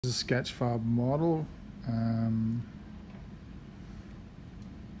This is a Sketchfab model,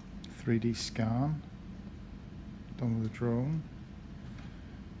 3D scan done with a drone,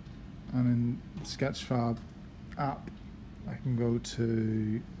 and in the Sketchfab app I can go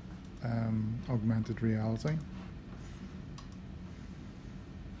to augmented reality.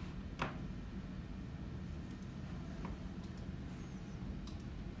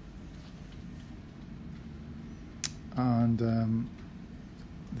 And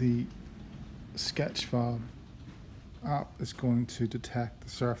the Sketchfab app is going to detect the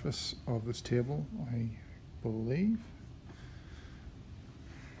surface of this table, I believe.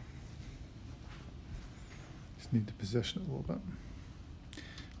 Just need to position it a little bit.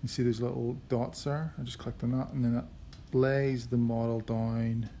 You see those little dots there? I just clicked on that, and then it lays the model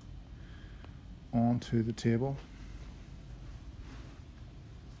down onto the table.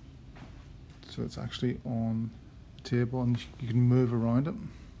 So it's actually on the table, and you can move around it.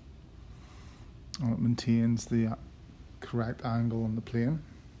 And it maintains the correct angle on the plane.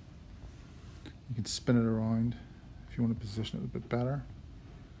 You can spin it around if you want to position it a bit better.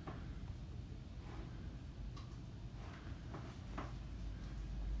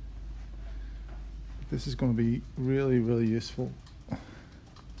 This is going to be really useful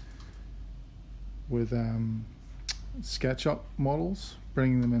with SketchUp models,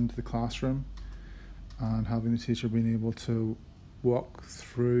 bringing them into the classroom and having the teacher being able to walk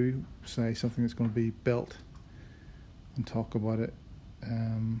through, say, something that's going to be built and talk about it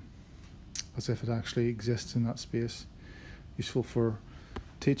as if it actually exists in that space. Useful for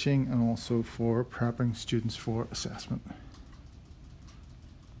teaching and also for prepping students for assessment.